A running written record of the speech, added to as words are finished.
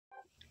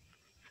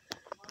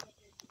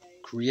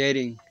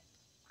creating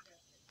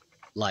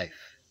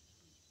life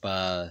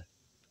by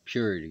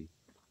purity,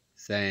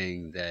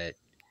 saying that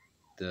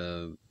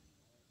the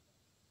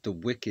the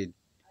wicked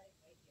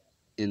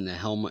in the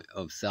helmet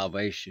of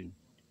salvation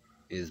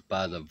is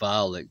by the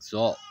vile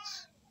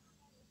exalts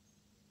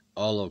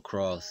all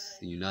across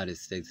the United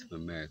States of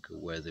America,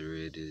 whether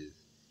it is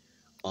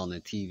on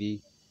the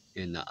TV,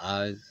 in the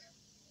eyes,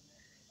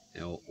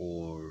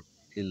 or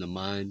in the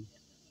mind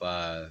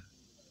by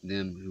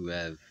them who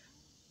have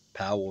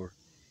power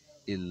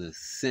in the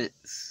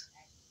sense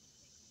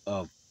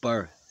of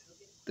birth,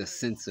 the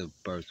sense of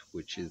birth,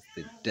 which is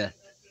the death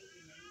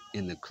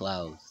in the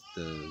clouds,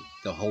 the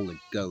Holy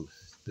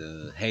Ghost,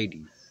 the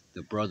Hades,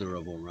 the brother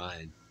of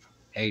Orion,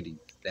 Hades,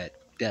 that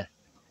death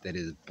that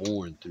is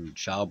born through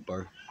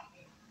childbirth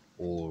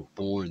or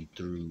born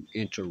through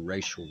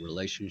interracial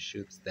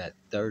relationships, that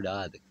third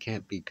eye that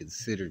can't be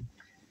considered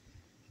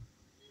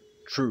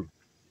true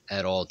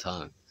at all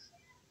times.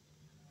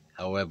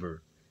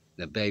 However,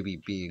 the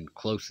baby being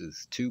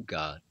closest to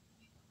God,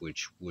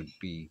 which would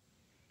be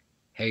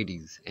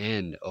Hades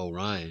and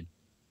Orion,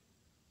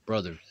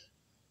 brothers,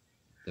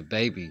 the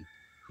baby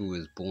who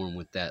is born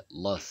with that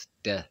lust,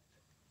 death,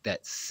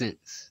 that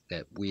sense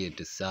that we had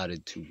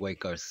decided to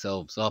wake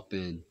ourselves up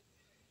in,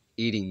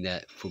 eating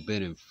that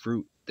forbidden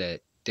fruit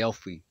that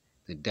Delphi,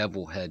 the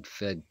devil, had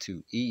fed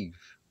to Eve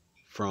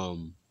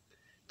from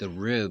the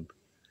rib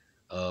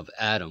of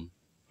Adam,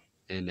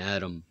 and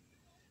Adam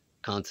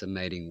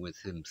consummating with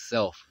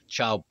himself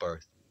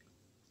childbirth,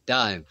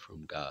 dying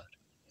from God,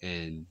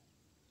 and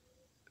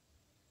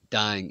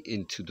dying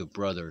into the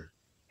brother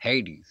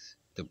Hades,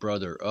 the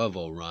brother of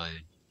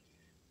Orion,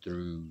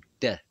 through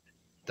death,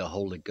 the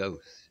Holy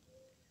Ghost.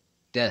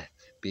 Death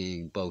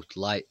being both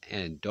light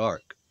and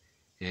dark,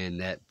 and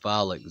that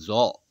vile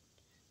exalt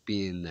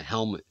being the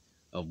helmet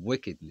of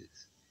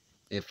wickedness.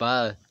 If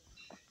I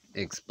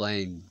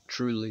explain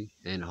truly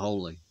and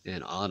wholly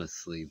and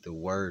honestly the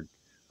word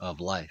of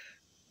life,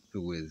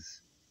 who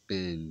has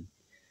been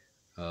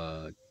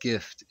a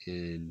gift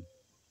in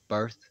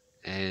birth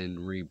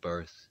and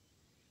rebirth,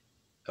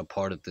 a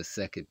part of the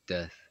second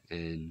death,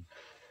 and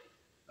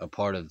a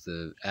part of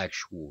the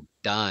actual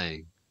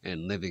dying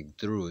and living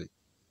through it,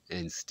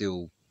 and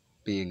still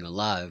being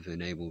alive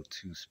and able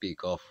to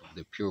speak off of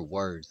the pure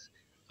words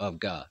of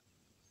God,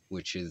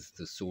 which is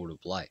the sword of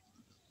light,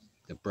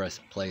 the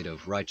breastplate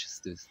of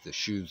righteousness, the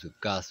shoes of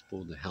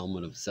gospel, the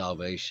helmet of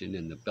salvation,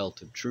 and the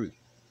belt of truth.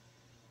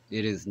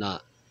 It is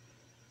not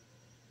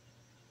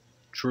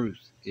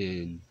truth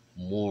in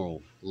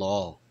moral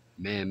law,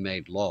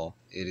 man-made law.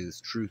 It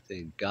is truth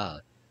in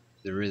God.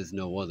 There is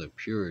no other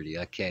purity.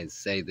 I can't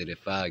say that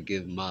if I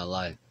give my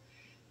life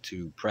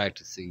to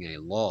practicing a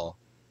law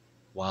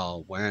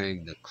while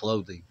wearing the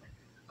clothing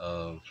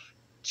of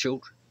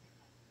children,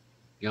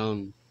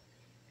 young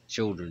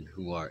children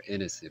who are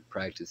innocent,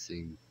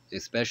 practicing,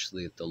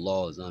 especially if the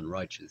law is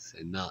unrighteous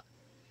and not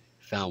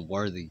found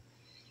worthy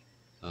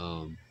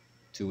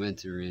to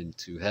enter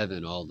into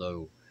heaven,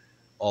 although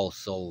all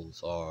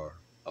souls are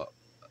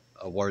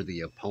a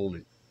worthy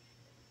opponent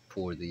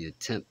for the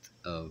attempt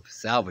of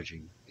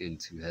salvaging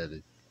into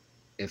heaven.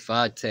 If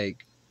I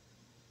take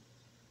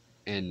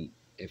that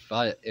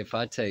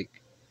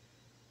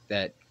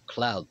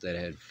cloud that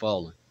had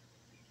fallen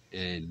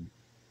and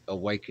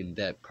awakened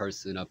that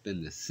person up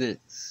in the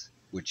sense,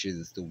 which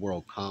is the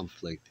world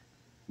conflict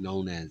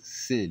known as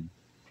sin,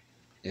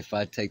 if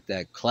I take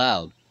that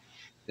cloud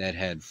that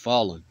had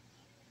fallen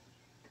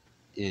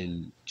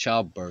in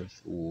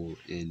childbirth or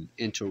in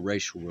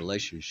interracial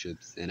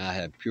relationships, and I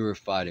have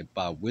purified it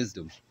by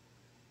wisdom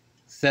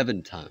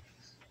 7 times,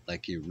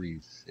 like it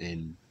reads,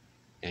 and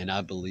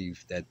I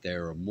believe that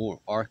there are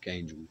more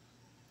archangels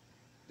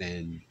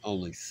than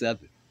only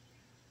 7.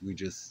 We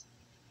just,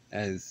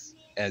 as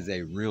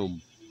a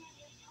realm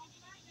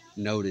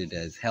noted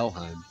as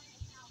Helheim,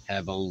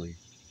 have only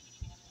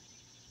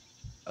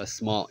a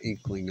small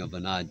inkling of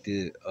an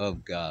idea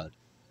of God,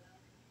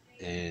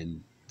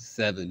 and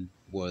 7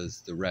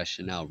 was the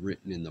rationale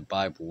written in the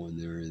Bible, and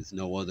there is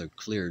no other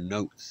clear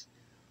notes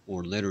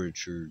or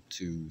literature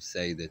to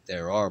say that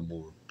there are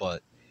more.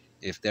 But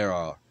if there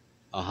are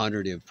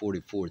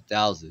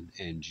 144,000,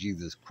 and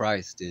Jesus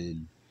Christ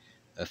in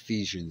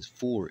Ephesians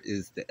 4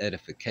 is the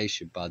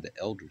edification by the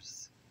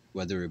elders,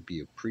 whether it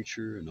be a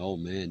preacher, an old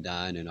man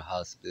dying in a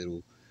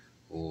hospital,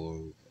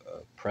 or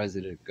a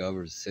president,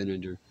 governor,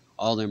 senator,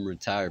 all them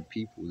retired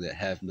people that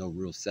have no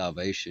real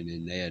salvation,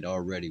 and they had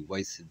already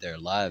wasted their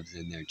lives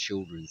in their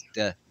children's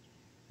death,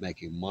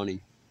 making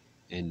money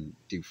and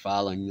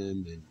defiling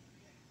them, and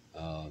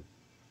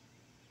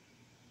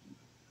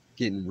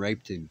getting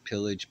raped and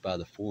pillaged by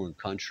the foreign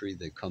country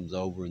that comes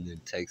over and then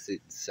takes it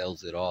and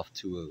sells it off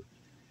to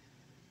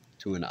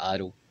an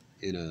idol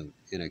in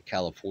a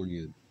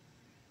California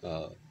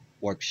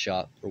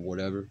workshop or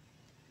whatever.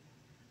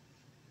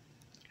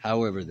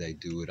 However they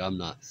do it, I'm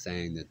not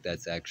saying that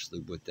that's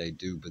actually what they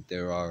do, but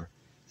there are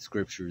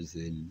scriptures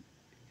in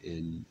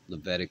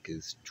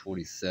Leviticus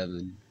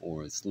 27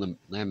 or it's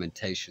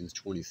Lamentations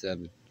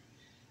 27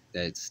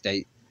 that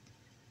state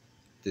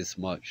this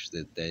much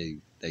that they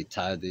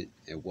tithe it,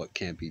 and what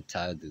can't be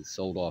tithed is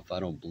sold off. I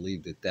don't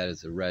believe that that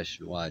is a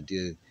rational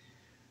idea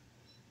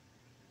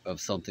of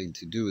something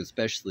to do,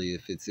 especially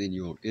if it's in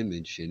your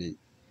image and it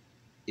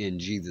in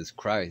Jesus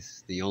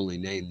Christ. The only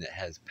name that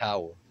has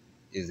power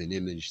is an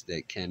image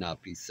that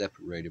cannot be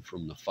separated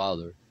from the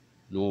Father,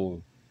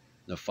 nor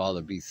the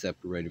Father be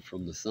separated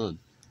from the Son.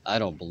 I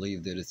don't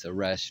believe that it's a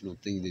rational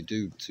thing to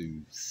do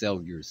to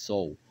sell your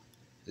soul,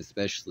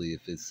 especially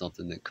if it's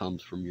something that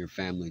comes from your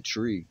family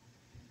tree.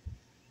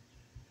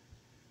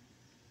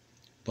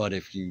 But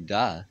if you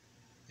die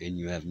and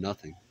you have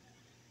nothing,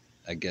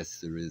 I guess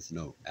there is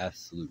no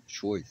absolute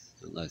choice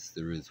unless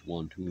there is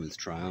one who is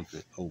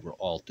triumphant over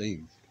all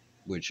things,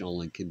 which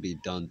only can be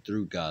done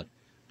through God.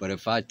 But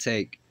if I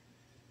take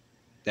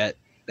that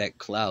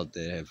cloud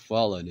that had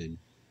fallen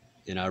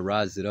and I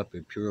rise it up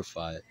and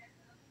purify it,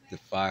 the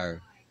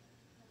fire,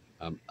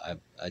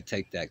 I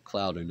take that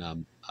cloud and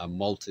I'm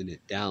molten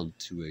it down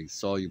to a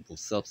soluble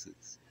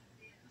substance,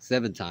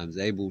 7 times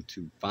able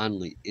to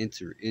finally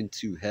enter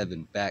into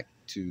heaven back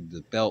to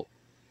the belt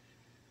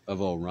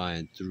of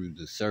Orion through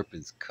the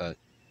serpent's cut,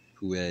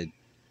 who had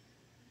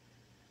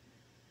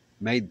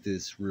made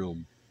this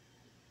realm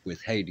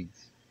with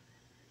Hades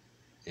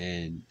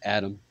and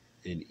Adam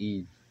and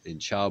Eve and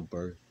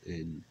childbirth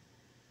and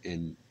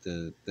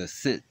the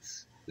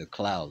sense, the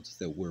clouds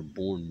that we're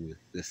born with,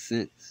 the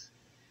sense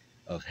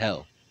of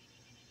hell,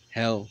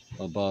 hell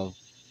above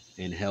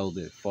and hell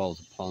that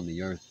falls upon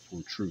the earth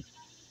for truth.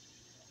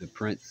 The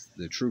prince,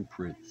 the true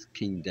prince,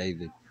 King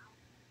David,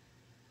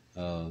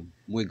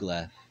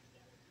 Wiglaf,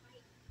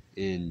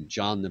 in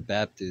John the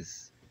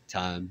Baptist's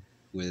time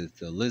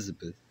with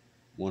Elizabeth,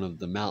 one of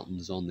the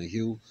mountains on the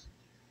hills.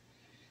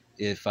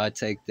 If I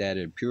take that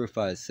and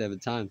purify it 7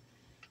 times,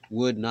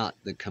 would not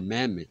the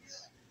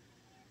commandments,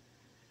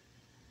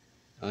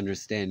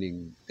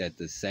 understanding that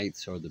the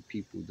saints are the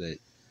people that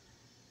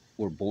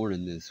were born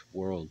in this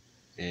world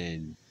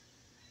and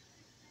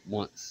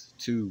wants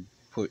to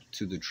put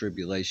to the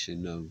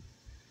tribulation of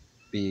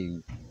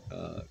being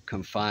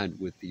confined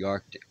with the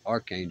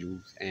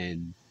archangels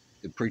and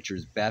the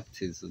preacher's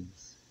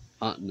baptisms,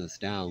 hunting us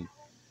down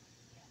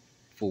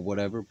for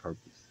whatever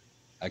purpose.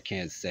 I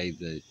can't say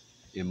that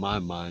in my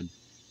mind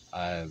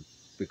I've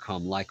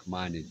become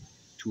like-minded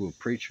to a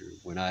preacher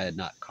when I had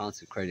not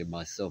consecrated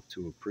myself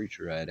to a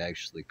preacher. I had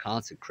actually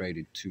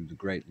consecrated to the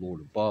great Lord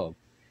above,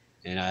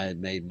 and I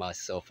had made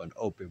myself an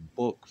open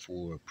book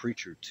for a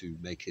preacher to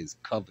make his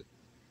covet,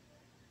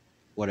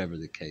 whatever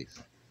the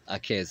case. I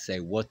can't say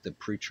what the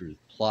preacher's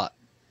plot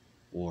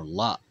or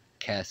lot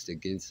cast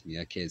against me.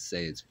 I can't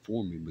say it's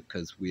for me,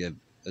 because we have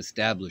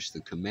established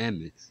the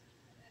commandments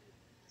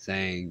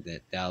saying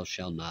that thou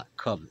shalt not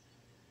covet.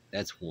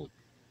 That's one.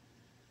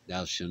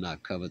 Thou shalt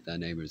not covet thy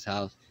neighbor's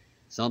house.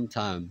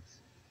 Sometimes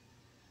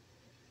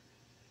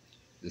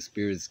the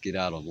spirits get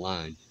out of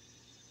line.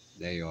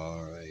 They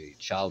are a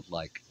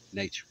childlike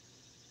nature.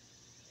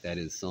 That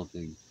is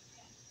something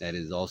that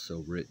is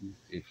also written.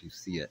 If you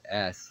see an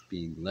ass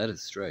being led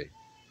astray,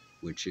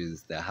 which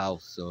is the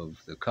house of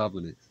the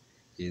covenants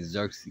in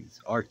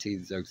Xerxes,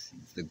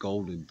 Artaxerxes, the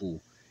golden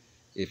bull.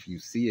 If you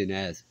see an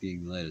ass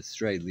being led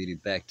astray, leading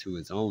back to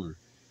its owner,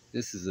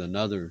 this is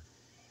another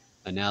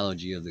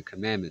analogy of the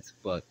commandments,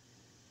 but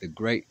the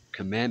great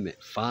commandment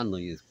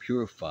finally is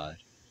purified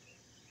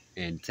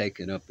and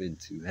taken up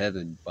into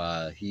heaven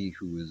by he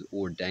who is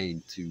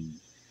ordained to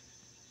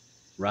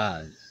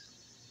rise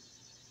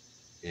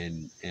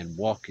and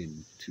walk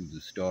into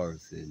the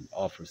stars and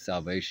offer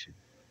salvation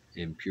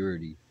and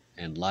purity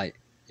and light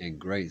and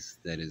grace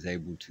that is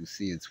able to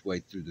see its way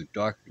through the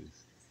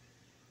darkness.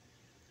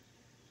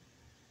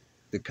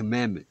 The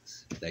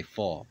commandments, they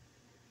fall,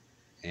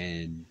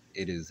 and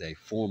it is a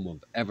form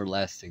of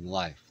everlasting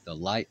life, the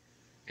light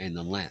and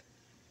the lamp,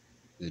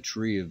 the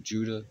tree of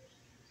Judah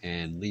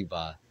and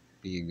Levi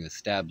being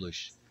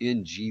established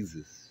in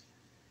Jesus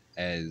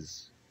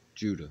as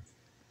Judah,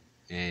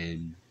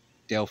 and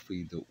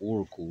Delphi, the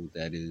oracle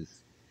that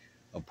is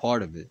a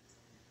part of it,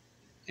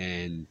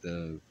 and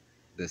the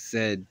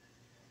said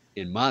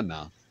in my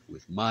mouth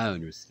with my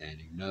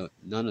understanding. No,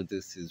 none of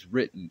this is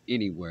written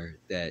anywhere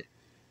that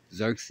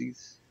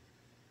Xerxes,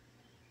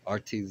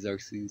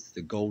 Artaxerxes,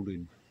 the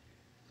golden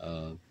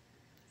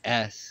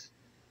ass,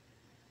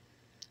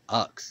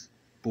 ox,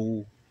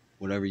 bull,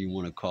 whatever you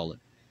want to call it,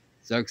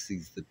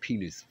 Xerxes, the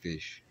penis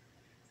fish,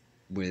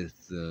 with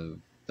the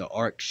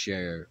ark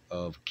share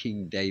of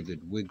King David,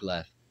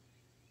 Wiglaf,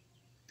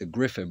 the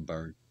Griffen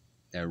bird,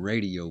 that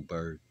radio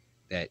bird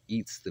that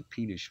eats the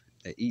penis,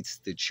 that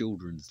eats the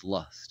children's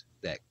lust,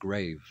 that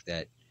grave,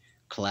 that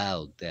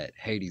cloud, that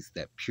Hades,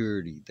 that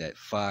purity, that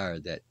fire,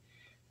 that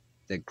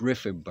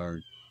Griffen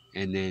bird,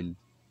 and then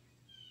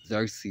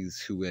Xerxes,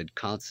 who had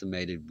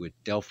consummated with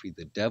Delphi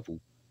the devil,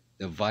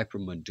 the viper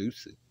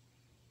Medusa,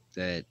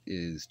 that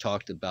is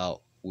talked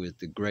about with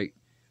the great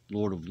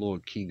Lord of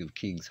Lords, King of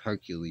Kings,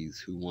 Hercules,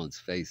 who once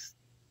faced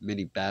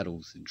many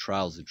battles and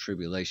trials and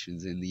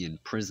tribulations in the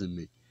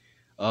imprisonment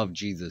of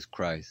Jesus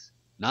Christ.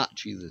 Not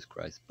Jesus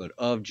Christ, but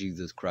of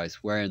Jesus Christ,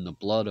 wherein the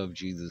blood of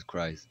Jesus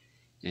Christ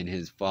and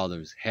his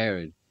father's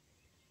Herod,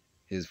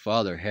 his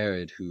father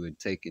Herod, who had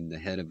taken the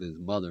head of his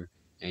mother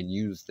and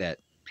used that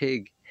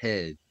pig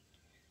head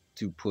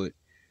to put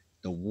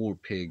the war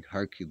pig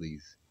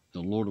Hercules,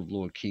 the Lord of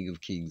Lords, King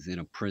of Kings, in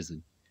a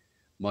prison,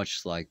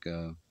 much like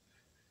uh,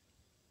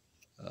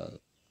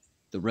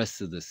 the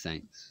rest of the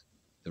saints,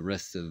 the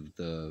rest of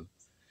the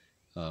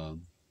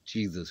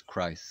Jesus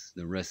Christ,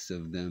 the rest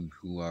of them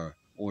who are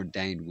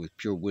ordained with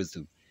pure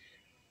wisdom.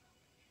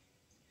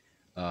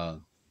 Uh,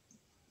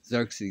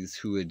 Xerxes,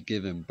 who had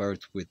given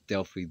birth with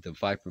Delphi, the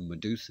viper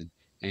Medusan,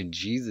 and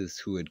Jesus,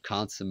 who had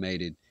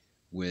consummated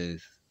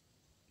with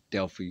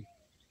Delphi,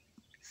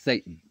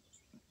 Satan,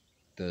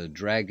 the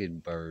dragon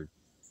bird,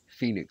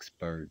 phoenix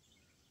bird,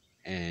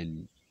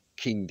 and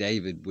King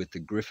David with the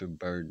griffin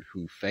bird,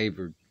 who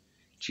favored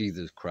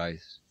Jesus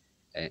Christ.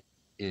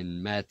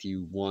 In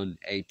Matthew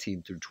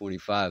 1:18 through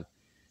 25,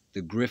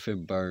 the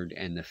griffin bird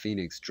and the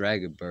phoenix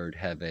dragon bird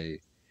have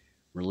a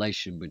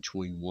relation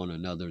between one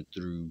another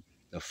through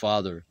the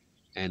Father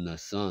and the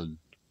Son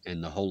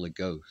and the Holy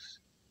Ghost.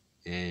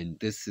 And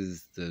this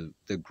is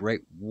the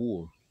great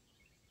war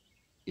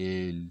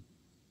in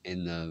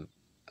the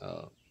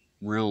uh,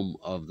 realm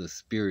of the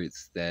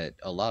spirits that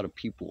a lot of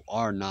people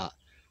are not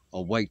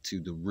awake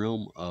to, the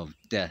realm of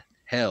death,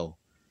 hell,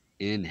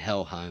 in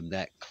Helheim,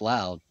 that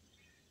cloud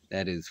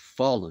that is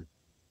fallen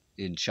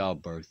in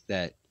childbirth,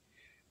 that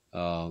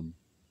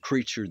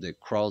creature that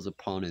crawls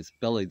upon its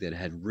belly, that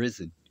had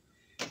risen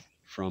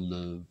from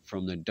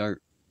the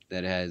dirt,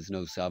 that has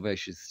no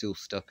salvation, still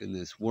stuck in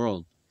this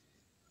world.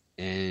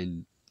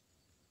 And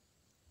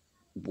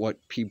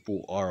what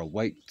people are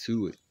awake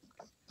to it,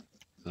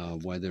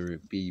 whether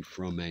it be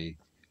from a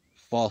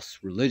false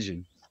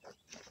religion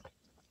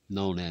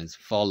known as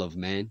fall of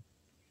man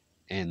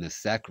and the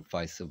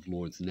sacrifice of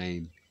Lord's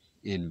name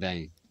in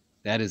vain.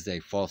 That is a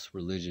false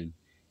religion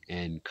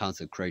and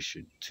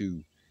consecration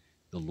to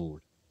the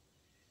Lord.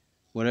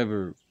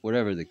 Whatever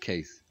the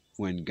case,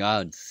 when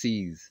God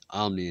sees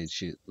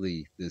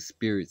omnisciently the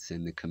spirits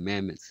and the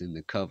commandments and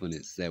the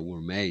covenants that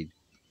were made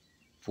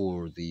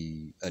for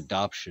the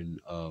adoption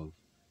of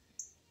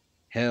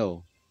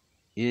hell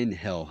in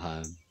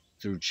Helheim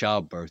through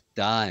childbirth,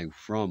 dying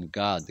from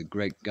God, the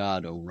great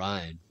God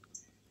Orion,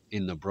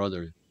 in the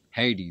brother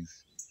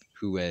Hades,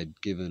 who had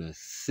given us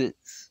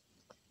sense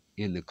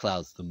in the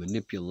clouds, the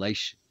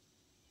manipulation,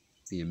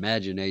 the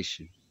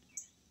imagination,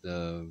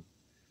 the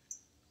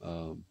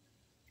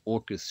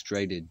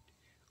orchestrated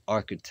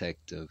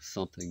architect of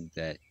something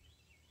that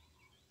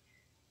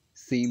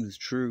seems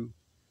true,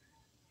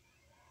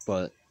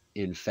 but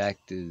in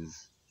fact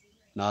is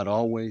not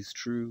always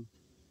true,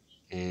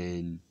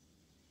 and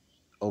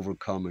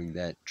overcoming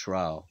that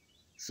trial.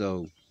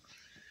 So,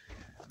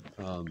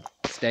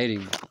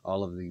 stating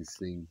all of these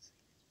things,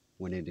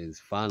 when it is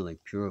finally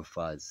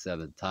purified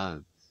 7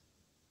 times,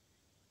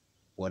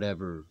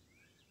 whatever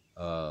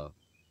uh,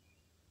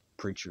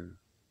 preacher,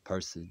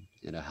 person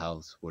in a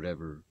house,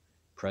 whatever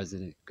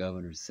president,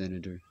 governor,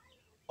 senator,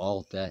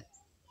 all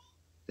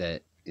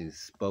that is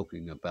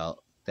spoken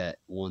about, that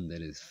one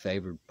that is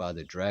favored by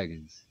the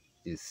dragons,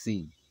 is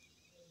seen,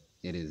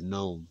 it is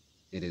known,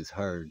 it is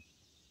heard.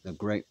 The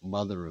great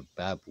mother of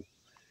Babel,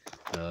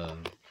 uh,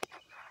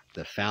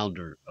 the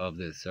founder of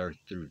this earth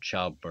through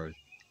childbirth,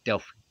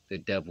 Delphi, the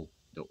devil,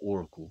 the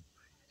oracle,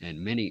 and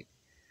many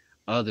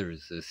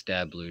others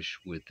established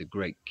with the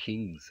great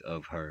kings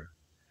of her,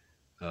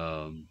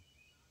 um,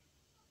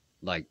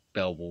 like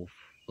Beowulf,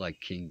 like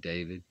King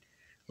David,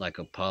 like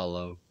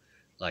Apollo,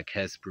 like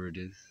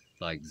Hesperides,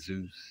 like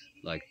Zeus,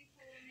 like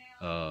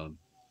uh,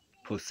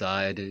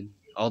 Poseidon.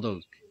 All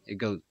those, it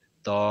goes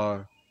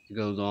Thor, it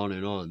goes on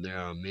and on. There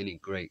are many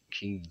great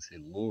kings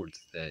and lords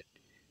that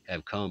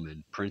have come,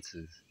 and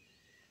princes.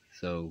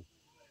 So,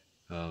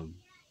 um,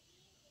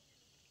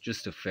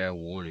 just a fair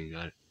warning.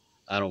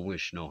 I don't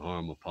wish no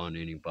harm upon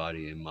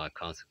anybody in my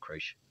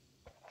consecration.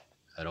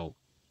 I don't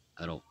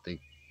I don't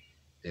think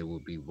it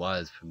would be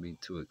wise for me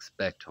to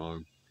expect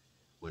harm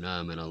when I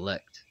am an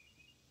elect.